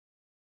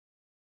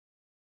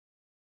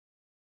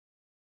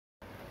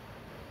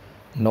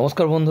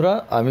नमस्कार बंधुरा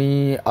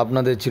आमी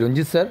आपनादेर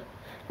Chiranjit sir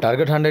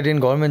target 100 in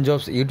government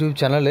jobs YouTube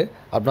चैनले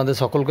आपनादेर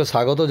सकलके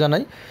स्वागत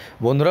जानाई।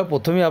 बंधुरा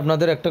प्रथमेই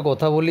आपनादेर एकटा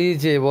कथा बोली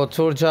जे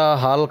এবছর যা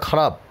हाल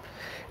खराब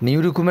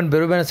নিউ রিক্রুটমেন্ট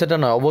বেরোবে না সেটা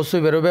না,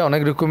 অবশ্যই বেরোবে,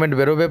 অনেক রিক্রুটমেন্ট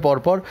বেরোবে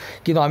পরপর।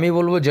 কিন্তু আমি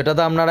বলবো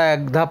যেটাতে আপনারা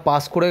এক ধাপ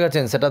পাস করে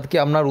গেছেন সেটাতে কি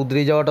আপনার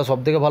উদরে যাওয়াটা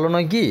সবথেকে ভালো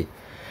নয় কি?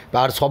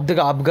 আর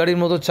সবথেকে আবগারির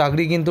মতো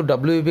চাকরি কিন্তু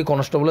WBP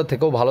কনস্টেবলের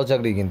থেকেও ভালো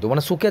চাকরি, কিন্তু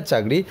মানে সুখের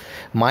চাকরি,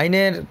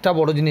 মাইনেরটা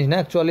বড় জিনিস না,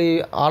 অ্যাকচুয়ালি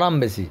আরাম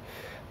বেশি।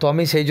 তো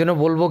আমি সেই জন্য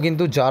বলবো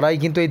কিন্তু যারাই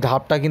কিন্তু এই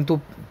ধাপটা কিন্তু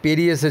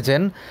পেরিয়ে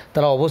এসেছেন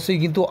তারা অবশ্যই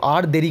কিন্তু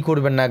আর দেরি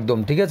করবেন না একদম,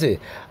 ঠিক আছে?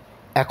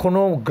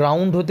 এখনও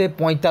গ্রাউন্ড হতে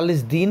 45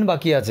 দিন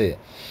বাকি আছে।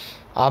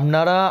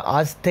 আপনারা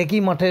আজ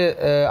থেকেই মাঠে,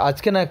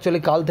 আজকে না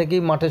অ্যাকচুয়ালি কাল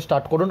থেকেই মাঠে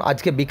স্টার্ট করুন,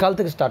 আজকে বিকাল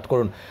থেকে স্টার্ট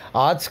করুন।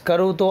 আজ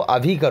কারো তো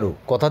আভি কারো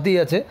কথাতেই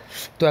আছে,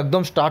 তো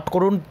একদম স্টার্ট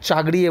করুন।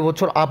 চাকরি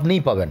এবছর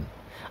আপনিই পাবেন,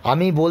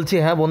 আমি বলছি।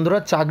 হ্যাঁ বন্ধুরা,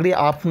 চাকরি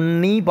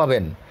আপনিই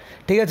পাবেন,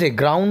 ঠিক আছে?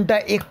 গ্রাউন্ডটা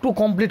একটু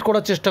কমপ্লিট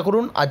করার চেষ্টা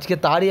করুন। আজকে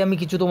তারই আমি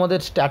কিছু তোমাদের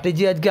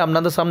স্ট্র্যাটেজি আজকে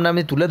আপনাদের সামনে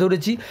আমি তুলে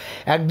ধরেছি।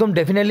 একদম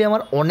ডেফিনেটলি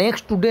আমার অনেক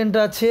স্টুডেন্ট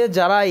আছে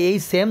যারা এই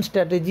সেম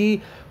স্ট্র্যাটেজি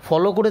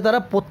ফলো করে তারা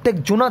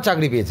প্রত্যেকজনা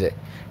চাকরি পেয়েছে,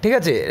 ঠিক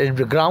আছে?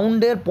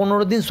 গ্রাউন্ডের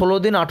 15 দিন, 16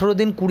 দিন, 18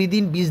 দিন, 20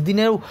 দিন, 20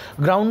 দিনেও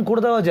গ্রাউন্ড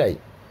করে দেওয়া যায়।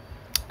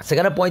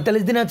 সেখানে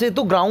 45 দিন আছে,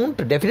 তো গ্রাউন্ড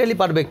ডেফিনেটলি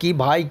পারবে। কি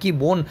ভাই কি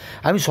বোন,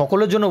 আমি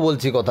সকলের জন্য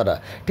বলছি কথাটা,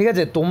 ঠিক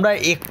আছে? তোমরা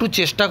একটু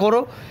চেষ্টা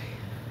করো,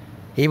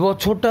 এই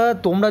বছরটা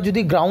তোমরা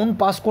যদি গ্রাউন্ড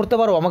পাস করতে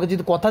পারো, আমাকে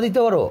যদি কথা দিতে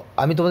পারো,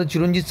 আমি তোমাদের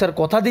চিরঞ্জিত স্যার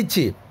কথা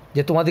দিচ্ছি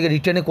যে তোমাদেরকে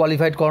রিটেনে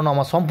কোয়ালিফাইড করানো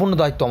আমার সম্পূর্ণ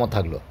দায়িত্ব আমার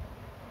থাকলো।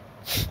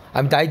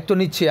 আমি দায়িত্ব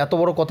নিচ্ছি, এত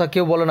বড় কথা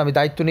কেউ বলেন, আমি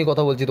দায়িত্ব নিয়ে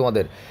কথা বলছি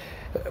তোমাদের।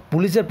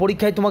 পুলিশের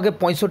পরীক্ষায় তোমাকে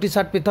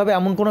 65-60 পেতে হবে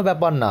এমন কোনো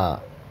ব্যাপার না।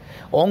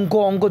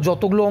 অঙ্ক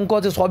যতগুলো অঙ্ক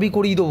আছে সবই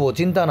করিয়ে দেবো,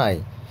 চিন্তা নাই।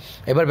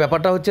 এবার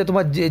ব্যাপারটা হচ্ছে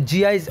তোমার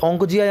জিআই,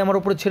 অঙ্ক জিআই আমার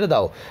উপরে ছেড়ে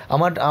দাও।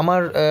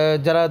 আমার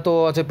যারা তো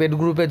আছে পেড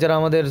গ্রুপে, যারা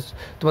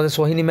তোমাদের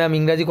সোহিনী ম্যাম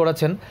ইংরাজি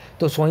করাচ্ছেন,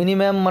 তো সোহিনী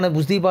ম্যাম মানে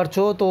বুঝতেই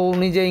পারছো, তো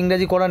উনি যে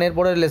ইংরাজি করান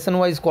এরপরে লেসন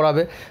ওয়াইজ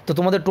করাবে, তো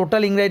তোমাদের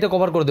টোটাল ইংরাজিটা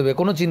কভার করে দেবে,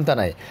 কোনো চিন্তা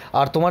নাই।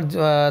 আর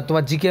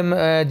তোমার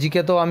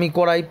জিকে তো আমি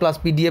করাই, প্লাস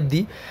PDF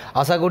দিই।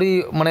 আশা করি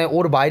মানে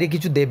ওর বাইরে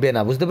কিছু দেবে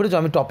না, বুঝতে পেরেছো?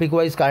 আমি টপিক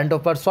ওয়াইজ কারেন্ট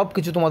অ্যাফেয়ার সব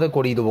কিছু তোমাদের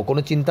করিয়ে দেবো,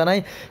 কোনো চিন্তা নাই।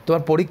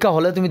 তোমার পরীক্ষা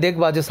হলে তুমি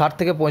দেখবা যে 60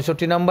 থেকে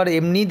 65 নাম্বার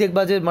এমনিই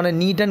দেখবা যে মানে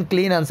নিট অ্যান্ড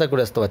ক্লিন অ্যান্সার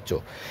করে আসতে পারছো,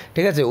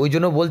 ঠিক আছে? ওই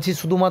জন্য বলছি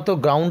শুধুমাত্র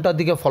গ্রাউন্ডটার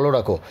দিকে ফলো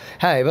রাখো।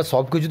 হ্যাঁ, এবার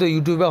সব কিছু তো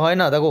ইউটিউবে হয়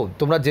না, দেখো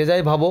তোমরা যে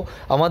যাই ভাবো,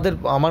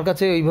 আমার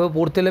কাছে এইভাবে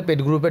পড়তে হলে পেড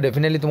গ্রুপে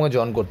ডেফিনেটলি তোমাকে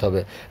জয়েন করতে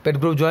হবে। পেড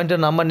গ্রুপ জয়েন্টের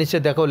নাম্বার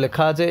নিশ্চয়ই দেখো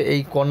লেখা আছে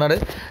এই কর্নারে,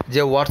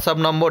 যে হোয়াটসঅ্যাপ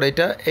নম্বর,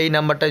 এই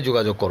নাম্বারটাই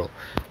যোগাযোগ করো,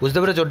 বুঝতে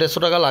পেরেছো? 150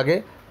 টাকা লাগে,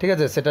 ঠিক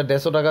আছে? সেটা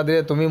 150 টাকা দিয়ে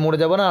তুমি মরে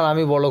যাবে না, আর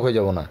আমি বড়লোক হয়ে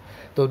যাবো না।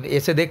 তো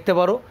এসে দেখতে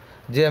পারো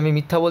যে আমি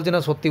মিথ্যা বলছি না,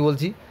 সত্যি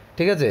বলছি,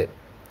 ঠিক আছে?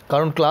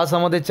 কারণ ক্লাস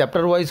আমাদের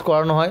চ্যাপ্টার ওয়াইজ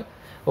করানো হয়,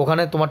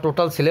 ওখানে তোমার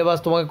টোটাল সিলেবাস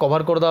তোমাকে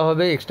কভার করে দেওয়া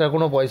হবে, এক্সট্রা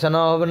কোনো পয়সা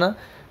নেওয়া হবে না,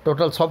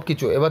 টোটাল সব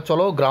কিছু। এবার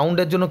চলো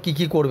গ্রাউন্ডের জন্য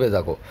কী করবে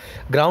দেখো।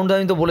 গ্রাউন্ড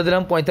আমি তো বলে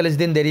দিলাম 45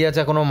 দিন দেরি আছে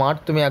এখনও মাঠ,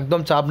 তুমি একদম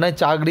চাপ নাই,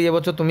 চাকরি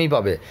এবছর তুমিই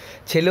পাবে।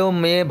 ছেলে ও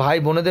মেয়ে ভাই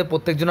বোনেদের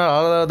প্রত্যেকজনের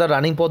আলাদা আলাদা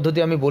রানিং পদ্ধতি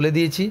আমি বলে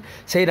দিয়েছি,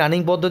 সেই রানিং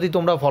পদ্ধতি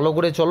তোমরা ফলো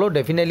করে চলো,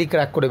 ডেফিনেটলি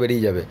ক্র্যাক করে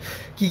বেরিয়ে যাবে।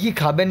 কী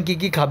খাবেন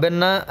কী খাবেন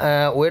না,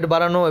 ওয়েট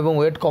বাড়ানো এবং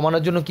ওয়েট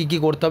কমানোর জন্য কী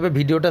করতে হবে,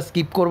 ভিডিওটা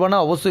স্কিপ করবে না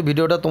অবশ্যই,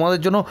 ভিডিওটা তোমাদের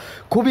জন্য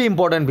খুবই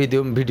ইম্পর্ট্যান্ট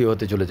ভিডিও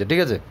হতে চলেছে,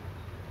 ঠিক আছে?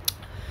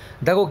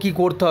 দেখো কি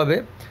করতে হবে।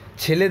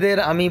 ছেলেদের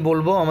আমি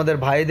বলবো, আমাদের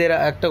ভাইদের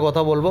একটা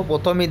কথা বলবো।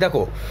 প্রথমেই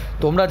দেখো,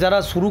 তোমরা যারা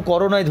শুরু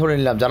করো নাই, ধরে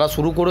নিলাম যারা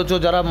শুরু করেছো,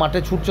 যারা মাঠে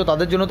ছুটছো,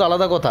 তাদের জন্য তো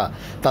আলাদা কথা,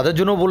 তাদের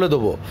জন্য বলে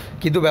দেবো।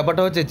 কিন্তু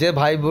ব্যাপারটা হচ্ছে যে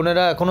ভাই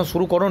বোনেরা এখনও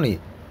শুরু করোনি,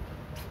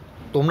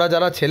 তোমরা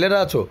যারা ছেলেরা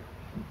আছো,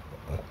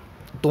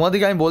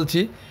 তোমাদেরকে আমি বলছি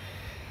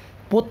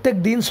প্রত্যেক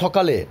দিন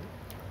সকালে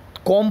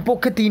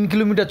কমপক্ষে 3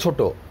 কিলোমিটার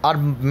ছোটো আর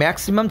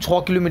ম্যাক্সিমাম 6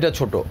 কিলোমিটার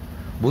ছোটো,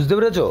 বুঝতে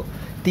পেরেছো?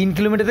 3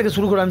 কিলোমিটার থেকে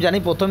শুরু করো। আমি জানি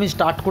প্রথমেই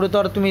স্টার্ট করে তো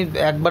আর তুমি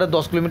একবারে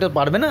 10 কিলোমিটার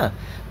পারবে না,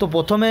 তো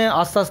প্রথমে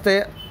আস্তে আস্তে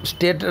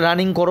স্টেট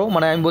রানিং করো,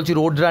 মানে আমি বলছি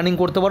রোড রানিং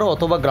করতে পারো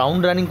অথবা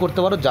গ্রাউন্ড রানিং করতে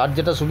পারো, যার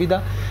যেটা সুবিধা।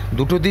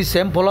 দুটো দিক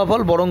সেম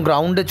ফলাফল, বরং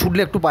গ্রাউন্ডে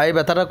ছুটলে একটু পায়ে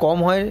ব্যথাটা কম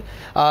হয়,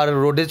 আর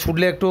রোডে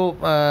ছুটলে একটু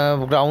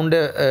গ্রাউন্ডে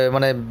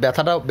মানে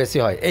ব্যথাটা বেশি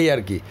হয়, এই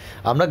আর কি।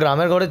 আমরা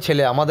গ্রামের ঘরের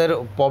ছেলে, আমাদের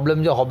প্রবলেম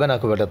যে হবে না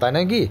খুব একটা, তাই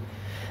না কি?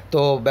 তো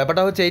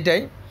ব্যাপারটা হচ্ছে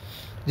এইটাই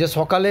যে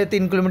সকালে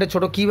 3 কিলোমিটার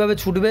ছোটো কীভাবে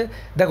ছুটবে।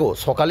 দেখো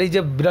সকালেই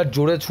যে বিরাট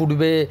জোরে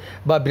ছুটবে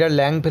বা বিরাট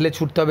ল্যাং ফেলে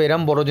ছুটতে হবে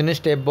এরম বড়ো জিনিস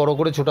স্টেপ বড়ো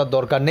করে ছোটার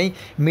দরকার নেই।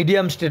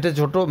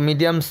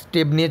 মিডিয়াম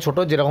স্টেপ নিয়ে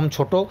ছোটো, যেরকম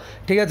ছোটো,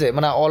 ঠিক আছে?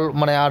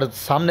 মানে আর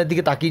সামনের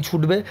দিকে তাকিয়ে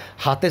ছুটবে,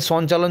 হাতের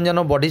সঞ্চালন যেন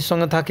বডির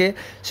সঙ্গে থাকে,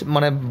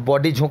 মানে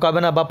বডি ঝোঁকাবে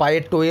না, বা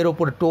পায়ের টোয়ের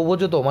ওপরে, টো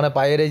বোঝো তো, মানে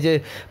পায়ের এই যে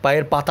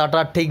পায়ের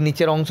পাতাটার ঠিক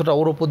নিচের অংশটা,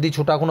 ওর ওপর দিয়ে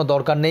ছোটা কোনো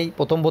দরকার নেই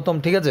প্রথম,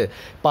 ঠিক আছে?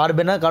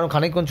 পারবে না, কারণ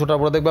খানিকক্ষণ ছোটার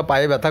পরে দেখবে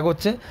পায়ে ব্যথা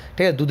করছে,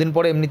 ঠিক আছে? 2 দিন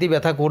পরে এমনিতেই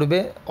ব্যথা করবে,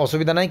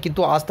 অসুবিধা নাই,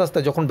 কিন্তু আস্তে আস্তে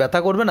যখন ব্যথা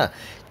করবে না,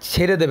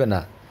 ছেড়ে দেবে না।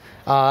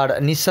 আর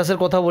নিঃশ্বাসের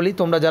কথা বলি,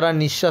 তোমরা যারা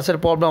নিঃশ্বাসের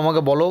প্রবলেম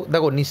আমাকে বলো।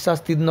 দেখো, নিঃশ্বাস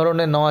 3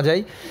 ধরনের নেওয়া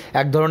যায়।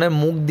 এক ধরনের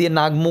মুখ দিয়ে,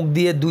 নাক মুখ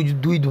দিয়ে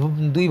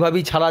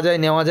দুইভাবেই ছাড়া যায়,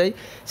 নেওয়া যায়।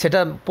 সেটা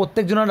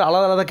প্রত্যেকজনের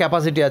আলাদা আলাদা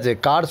ক্যাপাসিটি আছে,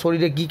 কার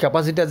শরীরে কী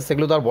ক্যাপাসিটি আছে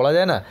সেগুলো তো আর বলা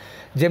যায় না।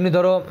 যেমনি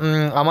ধরো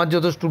আমার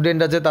যত স্টুডেন্ট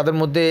আছে তাদের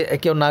মধ্যে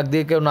কেউ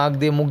নাক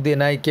দিয়ে মুখ দিয়ে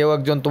নেয়,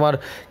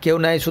 কেউ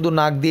নেয় শুধু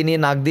নাক দিয়ে নিয়ে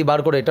নাক দিয়ে বার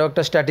করে, এটাও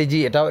একটা স্ট্র্যাটেজি।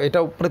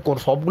 এটাও মানে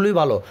সবগুলোই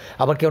ভালো।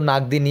 আবার কেউ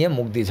নাক দিয়ে নিয়ে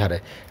মুখ দিয়ে ছাড়ে,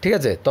 ঠিক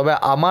আছে। তবে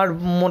আমার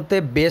মতে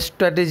বেস্ট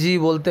স্ট্র্যাটেজি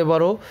বলতে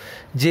পারো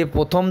যে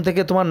প্রথম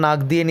থেকে তোমার নাক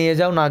দিয়ে নিয়ে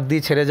যাও, নাক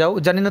দিয়ে ছেড়ে যাও।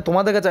 জানি না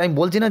তোমাদের কাছে, আমি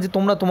বলছি না যে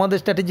তোমরা তোমাদের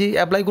স্ট্র্যাটেজি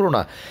অ্যাপ্লাই করো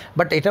না,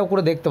 বাট এটাও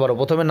করে দেখতে পারো।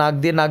 প্রথমে নাক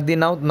দিয়ে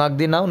নাও,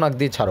 নাক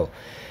দিয়ে ছাড়ো।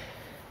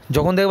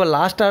 যখন দেখবা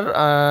লাস্ট আর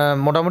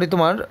মোটামুটি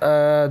তোমার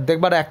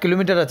দেখবার 1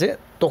 কিলোমিটার আছে,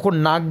 তখন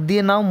নাক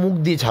দিয়ে নাও, মুখ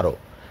দিয়ে ছাড়ো,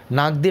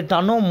 নাক দিয়ে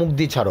টানো, মুখ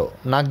দিয়ে ছাড়ো,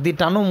 নাক দিয়ে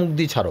টানো, মুখ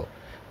দিয়ে ছাড়ো,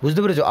 বুঝতে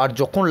পেরেছো? আর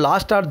যখন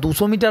লাস্ট আর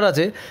 200 মিটার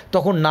আছে,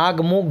 তখন নাক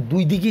মুখ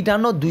দুই দিকেই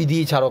টানো, দুই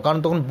দিকেই ছাড়ো, কারণ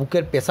তখন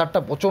বুকের প্রেশারটা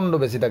প্রচণ্ড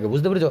বেশি থাকে,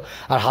 বুঝতে পেরেছো?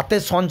 আর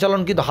হাতের সঞ্চালন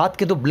কিন্তু, হাত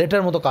কিন্তু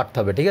ব্লেডের মতো কাটতে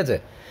হবে, ঠিক আছে?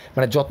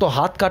 মানে যত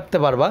হাত কাটতে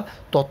পারবা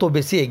তত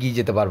বেশি এগিয়ে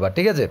যেতে পারবা,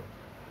 ঠিক আছে?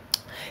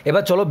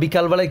 এবার চলো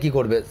বিকালবেলায় কী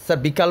করবে। স্যার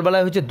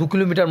বিকালবেলায় হচ্ছে 2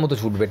 কিলোমিটার মতো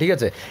ছুটবে, ঠিক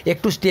আছে?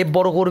 একটু স্টেপ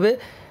বড় করবে,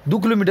 2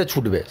 কিলোমিটার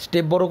ছুটবে,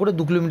 স্টেপ বড় করে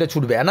 2 কিলোমিটার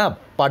ছুটবে। না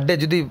পার ডে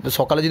যদি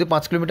সকালে যদি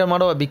 5 কিলোমিটার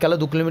মারো, বিকালে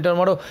 2 কিলোমিটার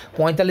মারো,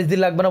 45 দিন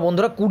লাগবে না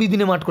বন্ধুরা, 20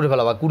 দিনে মাঠ করে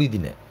ফেলাবা, 20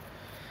 দিনে।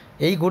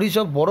 এই ঘড়ি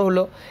সব বড়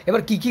হলো।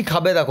 এবার কী কী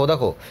খাবে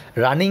দেখো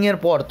রানিংয়ের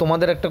পর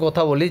তোমাদের একটা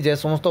কথা বলি, যে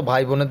সমস্ত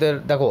ভাই বোনেদের,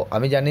 দেখো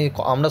আমি জানি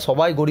আমরা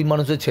সবাই গরিব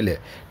মানুষের ছেলে,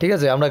 ঠিক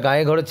আছে? আমরা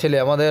গায়ে ঘরের ছেলে,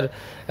 আমাদের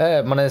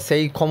মানে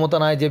সেই ক্ষমতা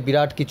নাই যে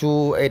বিরাট কিছু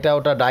এটা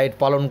ওটা ডায়েট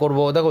পালন করব।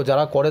 দেখো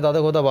যারা করে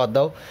তাদের কথা বাদ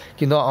দাও,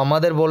 কিন্তু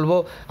আমাদের বলবো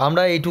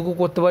আমরা এইটুকু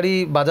করতে পারি,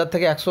 বাজার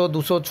থেকে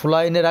 100-200 ছোলা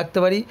এনে রাখতে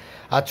পারি।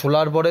 আর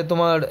ছোলার পরে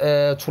তোমার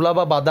ছোলা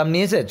বা বাদাম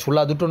নিয়েছে,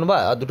 ছোলা 2টো নেবা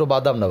আর 2টো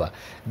বাদাম নেবা,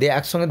 দিয়ে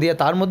একসঙ্গে দিয়ে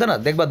তার মধ্যে না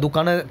দেখবা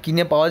দোকানে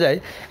কিনে পাওয়া যায়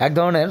এক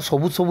ধরনের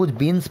সবুজ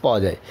বিনস পাওয়া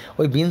যায়।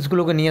 ওই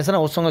বিনসগুলোকে নিয়ে এসে না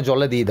ওর সঙ্গে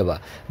জলে দিয়ে দেবা,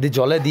 দিয়ে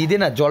জলে দিয়ে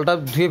না জলটা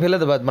ধুয়ে ফেলে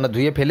দেবা, মানে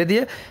ধুয়ে ফেলে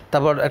দিয়ে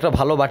তারপর একটা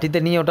ভালো বাটিতে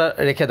নিয়ে ওটা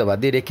রেখে দেবা,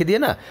 দিয়ে রেখে দিয়ে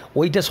না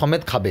ওইটা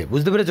সমেত খাবে,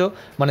 বুঝতে পেরেছো?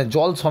 মানে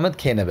জল সমেত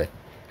খেয়ে নেবে।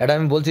 এটা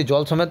আমি বলছি,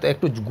 জল সমেত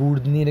একটু গুড়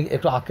নিয়ে,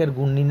 একটু আখের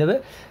গুড় নিয়ে নেবে,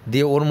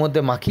 দিয়ে ওর মধ্যে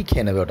মাখি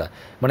খেয়ে নেবে ওটা।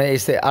 মানে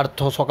এসে আর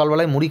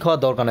সকালবেলায় মুড়ি খাওয়ার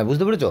দরকার নেই,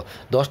 বুঝতে পেরেছো?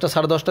 10টা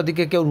 10:30টার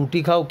দিকে কেউ রুটি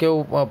খাও, কেউ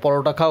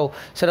পরোটা খাও,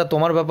 সেটা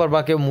তোমার ব্যাপার, বা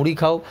কেউ মুড়ি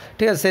খাও,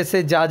 ঠিক আছে? সে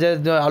যা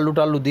আলু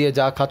টালু দিয়ে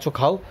যা খাচ্ছ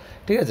খাও,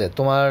 ঠিক আছে?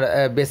 তোমার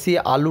বেশি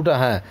আলুটা,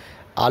 হ্যাঁ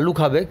আলু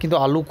খাবে, কিন্তু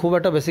আলু খুব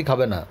একটা বেশি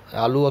খাবে না,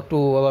 আলু একটু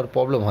আবার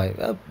প্রবলেম হয়।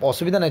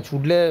 অসুবিধা নেই,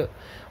 ছুটলে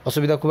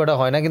অসুবিধা খুব একটা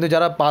হয় না, কিন্তু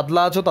যারা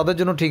পাতলা আছো তাদের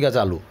জন্য ঠিক আছে,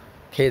 আলু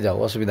খেয়ে যাও,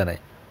 অসুবিধা নেই।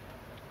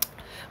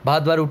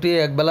 ভাত বা রুটি,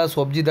 একবেলা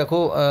সবজি। দেখো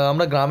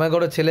আমরা গ্রামে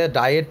ঘরে ছেলে,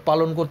 ডায়েট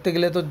পালন করতে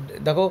গেলে তো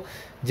দেখো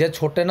যে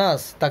ছোটে না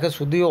তাকে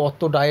শুধুই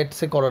অত ডায়েট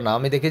সে করে না।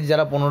 আমি দেখেছি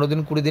যারা 15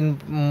 দিন 20 দিন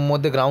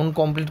মধ্যে গ্রাউন্ড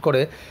কমপ্লিট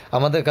করে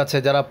আমাদের কাছে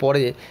যারা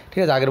পড়ে, ঠিক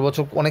আছে? আগের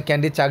বছর অনেক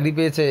ক্যান্ডির চাকরি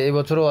পেয়েছে, এই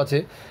বছরও আছে,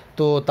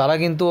 তো তারা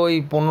কিন্তু ওই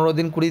 15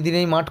 দিন 20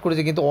 দিনেই মাঠ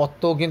করেছে, কিন্তু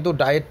অত কিন্তু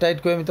ডায়েট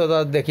করে আমি তো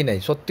তারা দেখি নাই,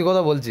 সত্যি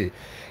কথা বলছি।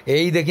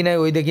 এই দেখি নাই,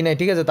 ওই দেখি নাই,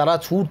 ঠিক আছে? তারা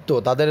ছুটতো,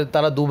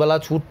 তারা দুবেলা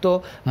ছুটতো,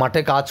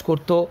 মাঠে কাজ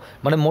করতো।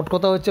 মানে মোট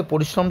কথা হচ্ছে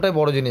পরিশ্রমটাই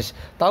বড় জিনিস।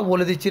 তাও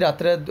বলে দিচ্ছি,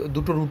 রাত্রে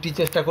 2টো রুটি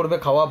চেষ্টা করবে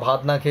খাওয়া,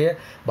 ভাত না খেয়ে।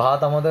 ভাত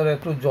আমাদের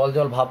একটু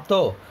জল ভাবতো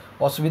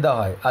অসুবিধা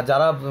হয়। আর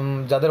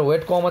যাদের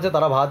ওয়েট কম আছে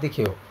তারা ভাতই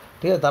খেও,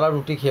 ঠিক আছে? তারা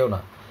রুটি খেও না।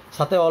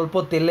 সাথে অল্প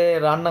তেলে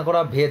রান্না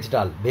করা ভেজ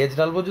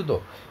ডাল বোঝো তো?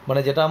 মানে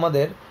যেটা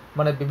আমাদের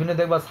মানে বিভিন্ন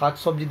দেখবা শাক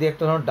সবজি দিয়ে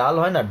একটা ধরনের ডাল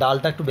হয় না,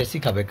 ডালটা একটু বেশি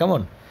খাবে,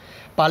 কেমন?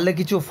 পারলে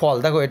কিছু ফল,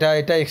 দেখো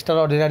এটা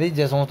এক্সট্রা অর্ডিনারি,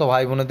 যে সমস্ত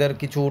ভাই বোনেদের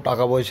কিছু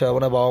টাকা পয়সা,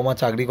 মানে বাবা মা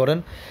চাকরি করেন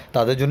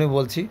তাদের জন্যই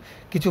বলছি।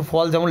 কিছু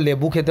ফল যেমন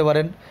লেবু খেতে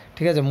পারেন,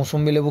 ঠিক আছে?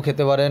 মুসম্বি লেবু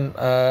খেতে পারেন।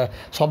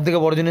 সবথেকে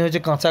বড় জিনিস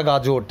হচ্ছে কাঁচা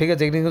গাজর, ঠিক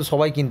আছে? এগুলো কিন্তু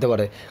সবাই কিনতে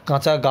পারে।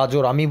 কাঁচা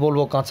গাজর, আমি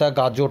বলবো কাঁচা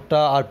গাজরটা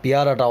আর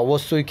পেয়ারাটা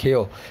অবশ্যই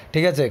খেও,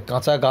 ঠিক আছে?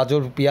 কাঁচা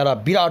গাজর পেয়ারা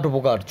বিরাট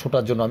উপকার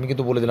ছোটার জন্য, আমি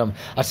কিন্তু বলে দিলাম।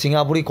 আর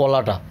সিঙ্গাপুরি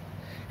কলাটা,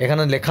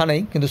 এখানে লেখা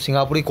নেই, কিন্তু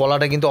সিঙ্গাপুরি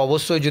কলাটা কিন্তু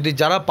অবশ্যই, যদি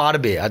যারা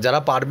পারবে, আর যারা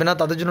পারবে না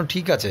তাদের জন্য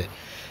ঠিক আছে,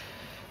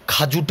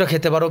 খাজুরটা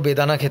খেতে পারো,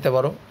 বেদানা খেতে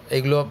পারো।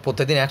 এগুলো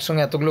প্রত্যেকদিন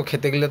একসঙ্গে এতগুলো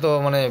খেতে গেলে তো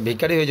মানে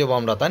ভিখারি হয়ে যাবো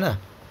আমরা, তাই না?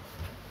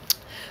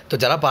 তো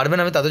যারা পারবেন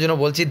আমি তাদের জন্য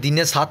বলছি,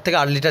 দিনে 7 থেকে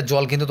 8 লিটার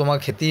জল কিন্তু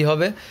তোমাকে খেতেই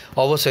হবে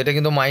অবশ্যই। এটা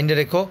কিন্তু মাইন্ডে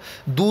রেখো।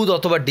 দুধ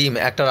অথবা ডিম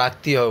একটা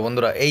রাখতেই হবে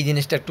বন্ধুরা, এই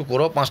জিনিসটা একটু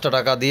করো। 5টা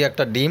টাকা দিয়ে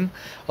একটা ডিম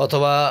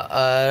অথবা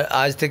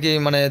আজ থেকে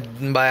মানে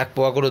বা 1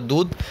 পোয়া করে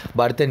দুধ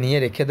বাড়িতে নিয়ে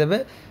রেখে দেবে।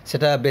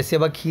 সেটা বেশি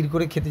আবার ক্ষীর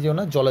করে খেতে যেও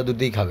না, জলে দুধ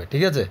দিয়েই খাবে,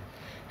 ঠিক আছে?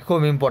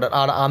 খুব ইম্পর্ট্যান্ট।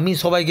 আর আমি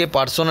সবাইকে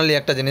পার্সোনালি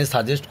একটা জিনিস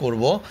সাজেস্ট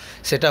করব,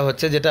 সেটা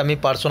হচ্ছে যেটা আমি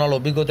পার্সোনাল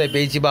অভিজ্ঞতায়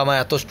পেয়েছি, বা আমার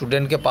এত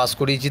স্টুডেন্টকে পাস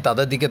করিয়েছি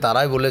তাদের দিকে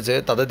তারাই বলেছে,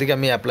 তাদের দিকে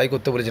আমি অ্যাপ্লাই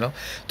করতে বলেছিলাম।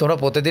 তোমরা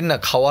প্রতিদিন না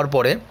খাওয়ার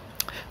পরে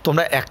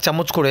তোমরা 1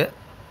 চামচ করে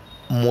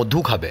মধু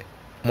খাবে,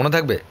 মনে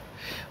থাকবে?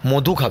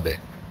 মধু খাবে,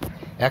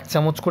 1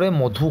 চামচ করে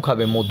মধু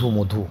খাবে,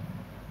 মধু।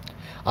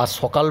 আর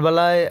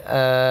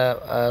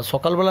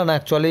সকালবেলা না,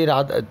 অ্যাকচুয়ালি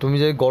তুমি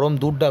যে গরম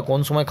দুধটা কোন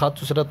সময় খাচ্ছ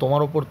সেটা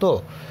তোমার ওপর। তো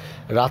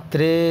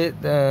রাত্রে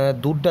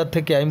দুধটার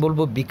থেকে আমি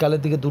বলবো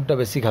বিকালের দিকে দুধটা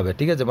বেশি খাবে,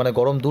 ঠিক আছে? মানে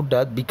গরম দুধটা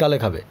বিকালে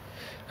খাবে,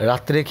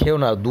 রাত্রে খেও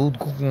না।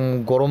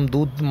 গরম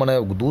দুধ মানে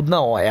দুধ না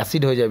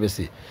অ্যাসিড হয়ে যায়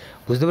বেশি,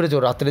 বুঝতে পেরেছো?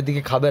 রাত্রের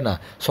দিকে খাবে না,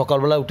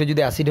 সকালবেলা উঠে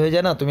যদি অ্যাসিড হয়ে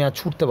যায় না, তুমি আর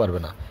ছুটতে পারবে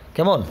না।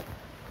 কেমন?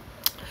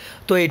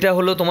 তো এটা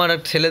হলো তোমার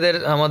ছেলেদের,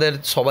 আমাদের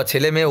সবার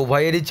ছেলে মেয়ে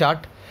উভয়েরই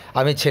চার্ট।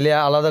 আমি ছেলে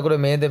আলাদা করে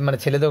মেয়েদের, মানে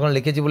ছেলেদের ওখানে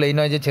লিখেছি বলে এই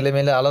নয় যে ছেলে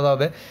মেয়েরা আলাদা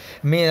হবে।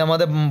 মেয়ে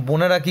আমাদের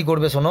বোনেরা কী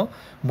করবে শোনো,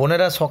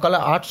 বোনেরা সকালে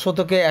 800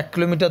 থেকে 1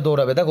 কিলোমিটার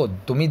দৌড়াবে। দেখো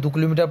তুমি 2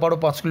 কিলোমিটার পারো,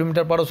 5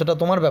 কিলোমিটার পারো, সেটা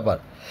তোমার ব্যাপার,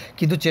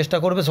 কিন্তু চেষ্টা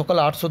করবে সকালে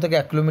 800 থেকে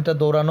 1 কিলোমিটার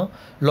দৌড়ানো।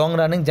 লং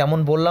রানিং যেমন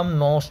বললাম,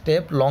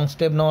 লং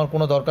স্টেপ নেওয়ার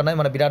কোনো দরকার নাই,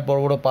 মানে বিরাট বড়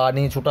বড় পা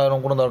নিয়ে ছোটা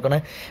এরকম কোনো দরকার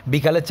নাই।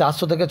 বিকালে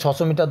 400 থেকে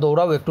 600 মিটার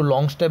দৌড়াও, একটু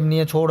লং স্টেপ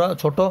নিয়ে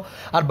ছোটো,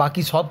 আর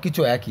বাকি সব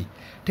কিছু একই,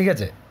 ঠিক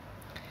আছে?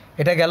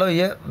 এটা গেল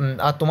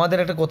আর তোমাদের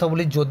একটা কথা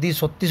বলি, যদি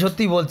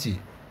সত্যি বলছি,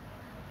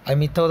 আমি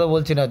মিথ্যা কথা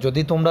বলছি না,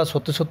 যদি তোমরা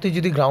সত্যি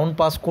যদি গ্রাউন্ড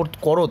পাস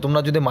করো, তোমরা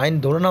যদি মাইন্ড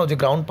ধরে নাও যে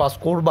গ্রাউন্ড পাস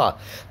করবা,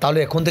 তাহলে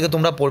এখন থেকে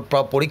তোমরা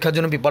পরীক্ষার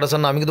জন্য প্রিপারেশান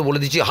না, আমি কিন্তু বলে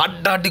দিচ্ছি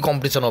হাড্ডাহাড্ডি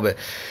কম্পিটিশন হবে।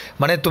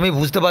 মানে তুমি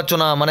বুঝতে পারছো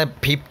না, মানে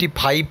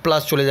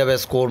 55+ চলে যাবে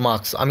স্কোর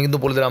মার্কস, আমি কিন্তু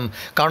বলে দিলাম।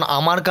 কারণ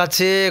আমার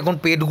কাছে এখন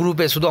পেড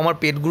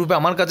গ্রুপে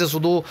আমার কাছে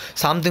শুধু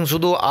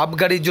শুধু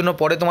আবগারির জন্য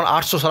পড়ে তোমার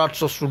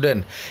 800-850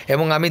 স্টুডেন্ট,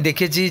 এবং আমি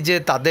দেখেছি যে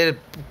তাদের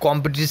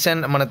কম্পিটিশান,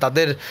 মানে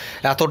তাদের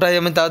এতটাই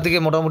আমি তাদেরকে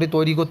মোটামুটি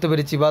তৈরি করতে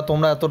পেরেছি, বা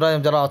তোমরা এতটাই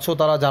যারা আছো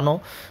তারা জানো,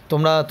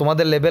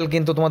 তোমাদের লেভেল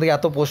কিন্তু, তোমাদেরকে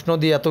এত প্রশ্ন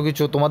দিয়ে এত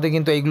কিছু, তোমাদের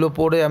কিন্তু এইগুলো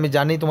পড়ে আমি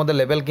জানি তোমাদের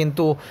লেভেল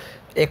কিন্তু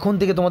এখন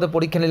থেকে তোমাদের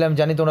পরীক্ষা নিলে আমি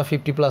জানি তোমরা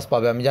 50+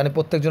 পাবে, আমি জানি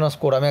প্রত্যেকজনের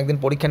স্কোর। আমি একদিন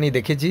পরীক্ষা নিয়ে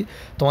দেখেছি,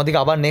 তোমাদেরকে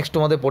আবার নেক্সট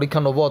তোমাদের পরীক্ষা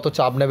নেবো, অত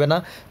চাপ নেবে না।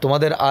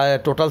 তোমাদের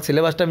টোটাল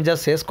সিলেবাসটা আমি যা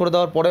শেষ করে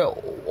দেওয়ার পরে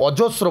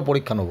অজস্র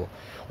পরীক্ষা নেবো,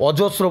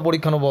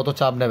 অত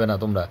চাপ নেবে না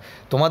তোমরা।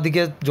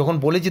 তোমাদেরকে যখন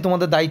বলেছি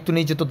তোমাদের দায়িত্ব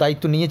নিয়েছি, তো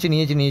দায়িত্ব নিয়েছি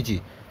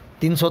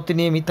 3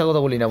 নিয়ে মিথ্যা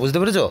কথা বলি না, বুঝতে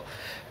পেরেছো?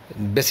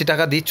 বেশি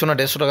টাকা দিচ্ছ না,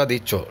 150 টাকা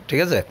দিচ্ছ, ঠিক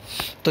আছে?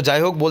 তো যাই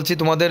হোক, বলছি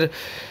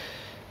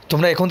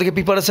তোমরা এখন থেকে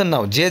প্রিপারেশন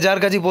নাও, যে যার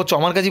কাছেই পড়ছো,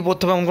 আমার কাছেই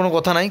পড়তে হবে এমন কোনো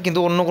কথা নাই, কিন্তু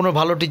অন্য কোনো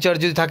ভালো টিচার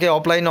যদি থাকে,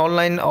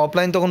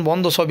 অফলাইন তখন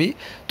বন্ধ সবই,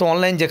 তো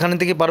অনলাইন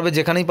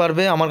যেখানেই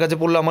পারবে আমার কাছে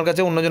পড়লে আমার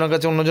কাছে,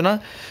 অন্যজনা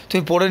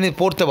তুমি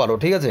পড়তে পারো,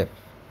 ঠিক আছে?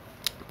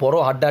 পড়ো,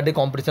 হাড্ডাহাড্ডি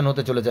কম্পিটিশান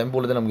হতে চলেছে, আমি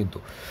বলে দিলাম কিন্তু।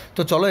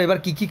 তো চলো এবার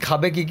কী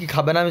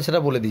খাবে না আমি সেটা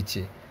বলে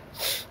দিচ্ছি।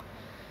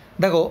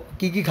 দেখো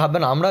কী খাবে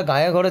না, আমরা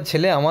গায়ে ঘরের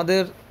ছেলে,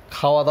 আমাদের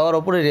খাওয়া দাওয়ার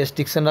ওপরে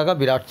রেস্ট্রিকশান রাখা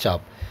বিরাট চাপ।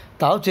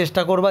 তাও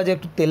চেষ্টা করবা যে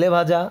একটু তেলে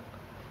ভাজা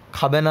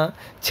খাবে না,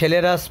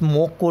 ছেলেরা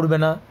স্মোক করবে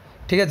না,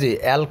 ঠিক আছে?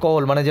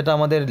 অ্যালকোহল, মানে যেটা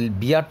আমাদের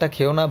বিয়ারটা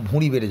খেয়েও না,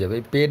 ভুঁড়ি বেড়ে যাবে,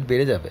 পেট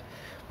বেড়ে যাবে,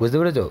 বুঝতে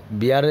পেরেছো?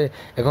 বিয়ারে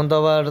এখন তো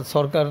আবার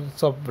সরকার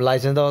সব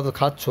লাইসেন্স দেওয়া, তো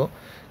খাচ্ছ,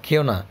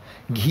 খেও না।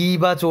 ঘি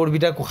বা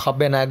চর্বিটা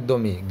খাবে না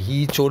একদমই, ঘি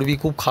চর্বি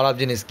খুব খারাপ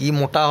জিনিস, কি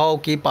মোটা হও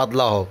কি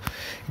পাতলা হও,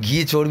 ঘি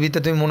চর্বিতে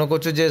তুমি মনে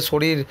করছো যে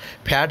শরীর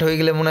ফ্যাট হয়ে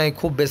গেলে মনে হয়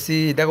খুব বেশি।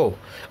 দেখো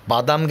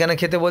বাদাম কেন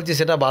খেতে বলছি,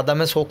 সেটা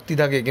বাদামে শক্তি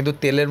থাকে, কিন্তু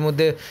তেলের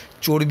মধ্যে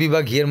চর্বি বা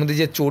ঘিয়ের মধ্যে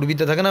যে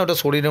চর্বিটা থাকে না, ওটা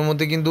শরীরের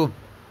মধ্যে কিন্তু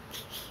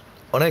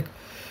অনেক,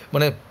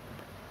 মানে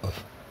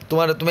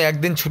তুমি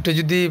একদিন ছুটে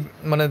যদি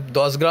মানে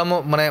 10 গ্রামও,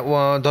 মানে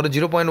ধরো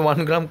 0.1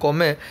 গ্রাম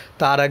কমে,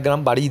 তার 1 গ্রাম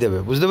বাড়িয়ে দেবে,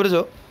 বুঝতে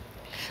পেরেছো?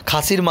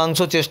 খাসির মাংস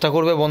চেষ্টা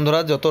করবে বন্ধুরা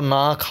যত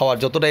না খাওয়ার,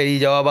 যতটা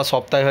এড়িয়ে যাওয়া, বা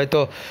সপ্তাহে হয়তো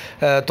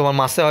তোমার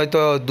মাসে হয়তো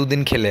 2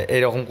 দিন খেলে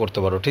এইরকম করতে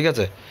পারো, ঠিক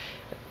আছে?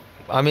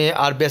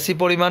 আর বেশি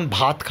পরিমাণ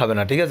ভাত খাবে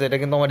না, ঠিক আছে? এটা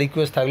কিন্তু আমার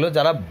রিকোয়েস্ট থাকলো,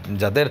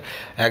 যাদের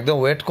একদম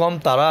ওয়েট কম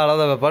তারা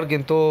আলাদা ব্যাপার,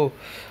 কিন্তু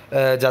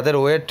যাদের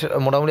ওয়েট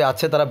মোটামুটি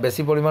আছে তারা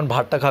বেশি পরিমাণ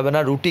ভাতটা খাবে না,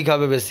 রুটি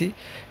খাবে বেশি,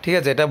 ঠিক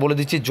আছে? এটা বলে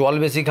দিচ্ছি, জল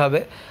বেশি খাবে।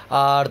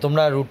 আর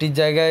তোমরা রুটির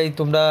জায়গায়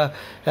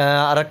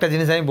আর একটা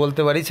জিনিস আমি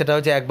বলতে পারি, সেটা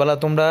হচ্ছে একবেলা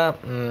তোমরা,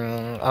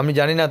 আমি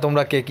জানি না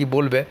তোমরা কে কী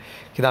বলবে,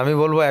 কিন্তু আমি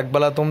বলবো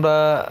একবেলা তোমরা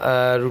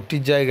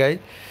রুটির জায়গায়,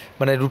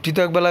 মানে রুটি তো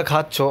একবেলা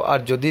খাচ্ছ, আর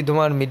যদি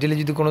তোমার মিডিলে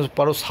যদি কোনো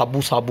পারো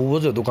সাবু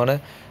বোঝো দোকানে,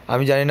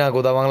 আমি জানি না,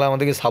 গোদা বাংলা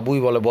আমাদেরকে সাবুই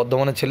বলে,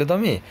 বর্ধমানের ছেলে তো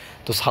আমি,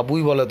 তো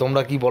সাবুই বলে,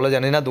 তোমরা কি বলে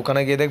জানি না।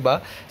 দোকানে গিয়ে দেখবা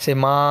সে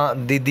মা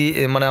দিদি,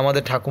 মানে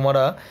আমাদের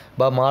ঠাকুমারা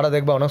বা মারা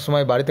দেখবা অনেক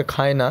সময় বাড়িতে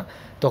খায় না,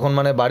 তখন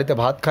মানে বাড়িতে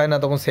ভাত খায় না,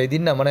 তখন সেই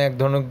দিন না মানে এক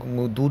ধরনের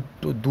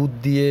দুধ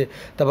দিয়ে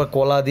তারপর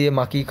কলা দিয়ে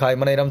মাখিয়ে খায়,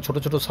 মানে এরকম ছোটো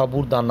ছোটো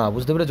সাবুর দানা,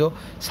 বুঝতে পেরেছো?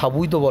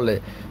 সাবুই তো বলে,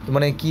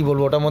 মানে কি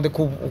বলবো, ওটার মধ্যে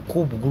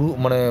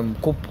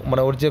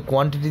মানে ওর যে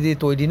কোয়ান্টিটি দিয়ে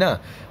তৈরি না,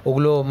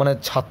 ওগুলো মানে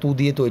ছাতু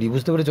দিয়ে তৈরি,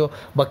 বুঝতে পেরেছো?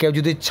 বা কেউ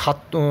যদি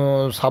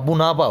সাবু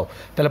না পাও,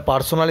 তাহলে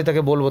পার্সোনালি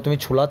তাকে বলবো তুমি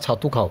ছোলার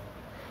ছাতু খাও,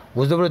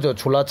 বুঝতে পেরেছো?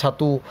 ছোলার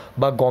ছাতু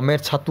বা গমের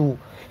ছাতু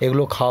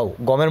এগুলো খাও,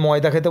 গমের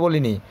ময়দা খেতে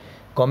বলিনি,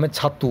 গমের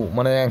ছাতু,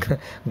 মানে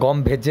গম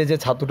ভেজে যে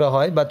ছাতুটা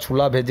হয়, বা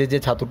ছোলা ভেজে যে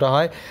ছাতুটা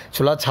হয়,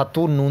 ছোলার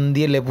ছাতু নুন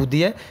দিয়ে লেবু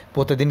দিয়ে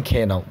প্রতিদিন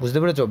খেয়ে নাও, বুঝতে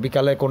পেরেছো?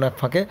 বিকালে কোনো এক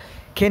ফাঁকে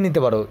খেয়ে নিতে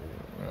পারো,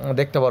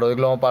 দেখতে পারো,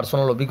 এগুলো আমার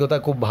পার্সোনাল অভিজ্ঞতা,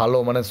 খুব ভালো,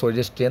 মানে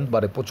শরীরের স্ট্রেংথ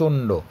বাড়ে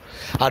প্রচণ্ড।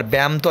 আর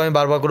ব্যায়াম তো আমি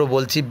বারবার করে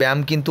বলছি, ব্যায়াম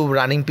কিন্তু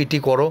রানিং পিটি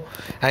করো।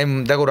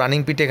 দেখো রানিং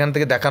পিটি এখান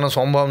থেকে দেখানো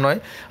সম্ভব নয়,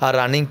 আর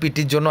রানিং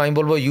পিটির জন্য আমি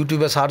বলবো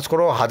ইউটিউবে সার্চ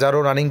করো, হাজারো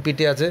রানিং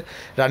পিটি আছে,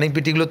 রানিং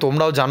পিটিগুলো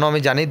তোমরাও জানো, আমি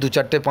জানি,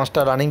 2-4-5টা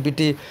রানিং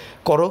পিটি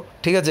করো,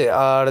 ঠিক আছে?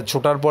 আর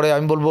ছোটার পরে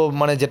আমি বলবো,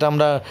 মানে যেটা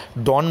আমরা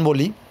ডন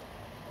বলি,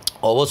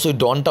 অবশ্যই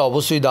ডনটা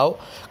অবশ্যই দাও,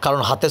 কারণ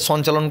হাতের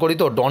সঞ্চালন করি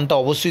তো, ডনটা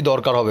অবশ্যই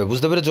দরকার হবে,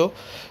 বুঝতে পেরেছো?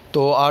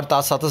 তো আর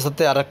তার সাথে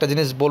সাথে আর একটা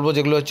জিনিস বলবো,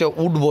 যেগুলো হচ্ছে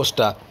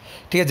উঠবোসটা,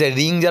 ঠিক আছে।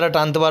 রিং যারা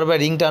টানতে পারবে,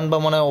 রিং টানবা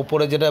মানে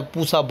ওপরে যেটা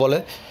পুশ আপ বলে,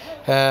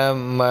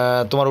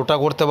 তোমার ওটা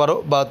করতে পারো।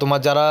 বা তোমার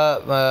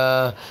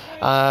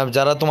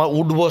যারা তোমার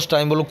উঠবোসটা,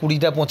 আমি বলবো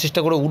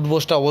 20-25টা করে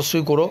উঠবোসটা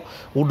অবশ্যই করো।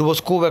 উঠবোস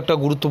খুব একটা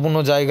গুরুত্বপূর্ণ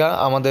জায়গা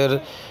আমাদের।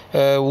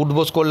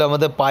 উঠবোস করলে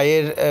আমাদের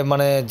পায়ের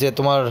মানে যে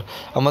তোমার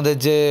আমাদের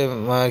যে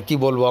কি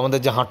বলবো, আমাদের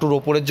যে হাঁটুর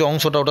ওপরের যে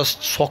অংশটা ওটা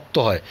শক্ত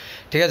হয়,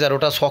 ঠিক আছে। আর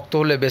ওটা শক্ত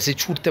হলে বেশি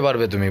ছুটতে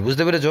পারবে তুমি,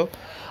 বুঝতে পেরেছো?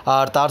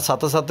 আর তার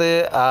সাথে সাথে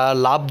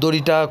লাফ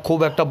দড়িটা খুব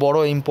একটা বড়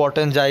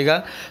ইম্পর্ট্যান্ট জায়গা।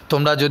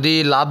 তোমরা যদি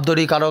লাফ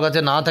দড়ি কারো কাছে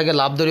না থাকে,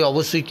 লাফ দড়ি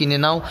অবশ্যই কিনে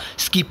নাও।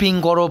 স্কিপিং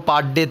করো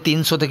পার ডে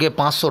 300 থেকে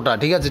 500টা,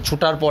 ঠিক আছে।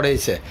 ছুটার পরে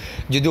এসে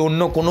যদি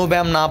অন্য কোনো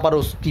ব্যায়াম না পারো,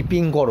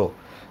 স্কিপিং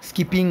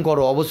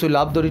করো অবশ্যই।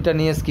 লাফ দড়িটা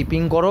নিয়ে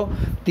স্কিপিং করো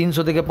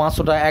 300 থেকে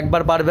 500টা।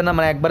 একবার পারবে না,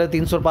 মানে একবারে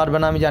 300 পারবে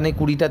না, আমি জানি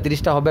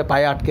 20-30টা হবে,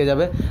 পায়ে আটকে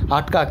যাবে।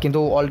 কিন্তু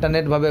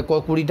অল্টারনেটভাবে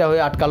 20টা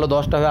হয়ে আটকালো,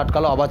 10টা হয়ে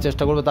আটকালো, আবার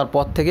চেষ্টা করবে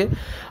তারপর থেকে।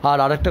 আর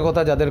আরেকটা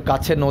কথা, যাদের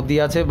কাছে নদী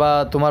আছে বা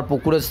তোমার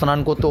পুকুরে স্নান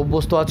করতে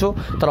অভ্যস্ত আছো,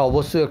 তারা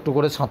অবশ্যই একটু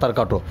করে সাঁতার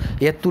কাটো।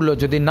 এর তুলো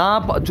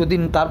যদি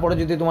তারপরে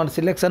যদি তোমার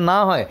সিলেকশন না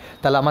হয়,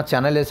 তাহলে আমার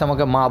চ্যানেলে এসে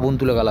আমাকে মা বোন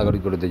তুলে গালাগালি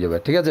করে দিয়ে যাবে,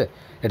 ঠিক আছে।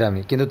 এটা আমি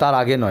কিন্তু তার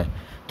আগে নয়।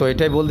 তো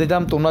এটাই বলতে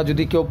দিতাম,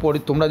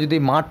 তোমরা যদি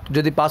মাঠ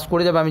যদি পাস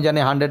করে যাবে, আমি জানি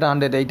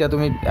 100 এইটা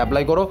তুমি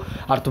অ্যাপ্লাই করো।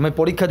 আর তুমি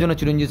পরীক্ষার জন্য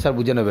চিরঞ্জিত স্যার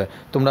বুঝে নেবে,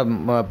 তোমরা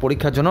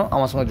পরীক্ষার জন্য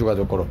আমার সঙ্গে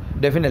যোগাযোগ করো,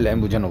 ডেফিনেটলি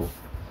আমি বুঝে নেবো,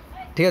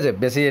 ঠিক আছে।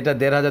 বেশি এটা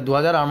 1500,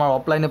 2000, আমার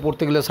অফলাইনে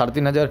পড়তে গেলে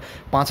 3500,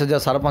 5000,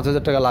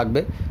 5500 টাকা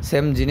লাগবে।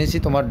 সেম জিনিসই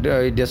তোমার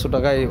এই 150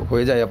 টাকায়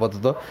হয়ে যায়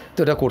আপাতত। তো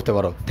এটা করতে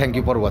পারো। Thank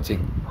you for watching.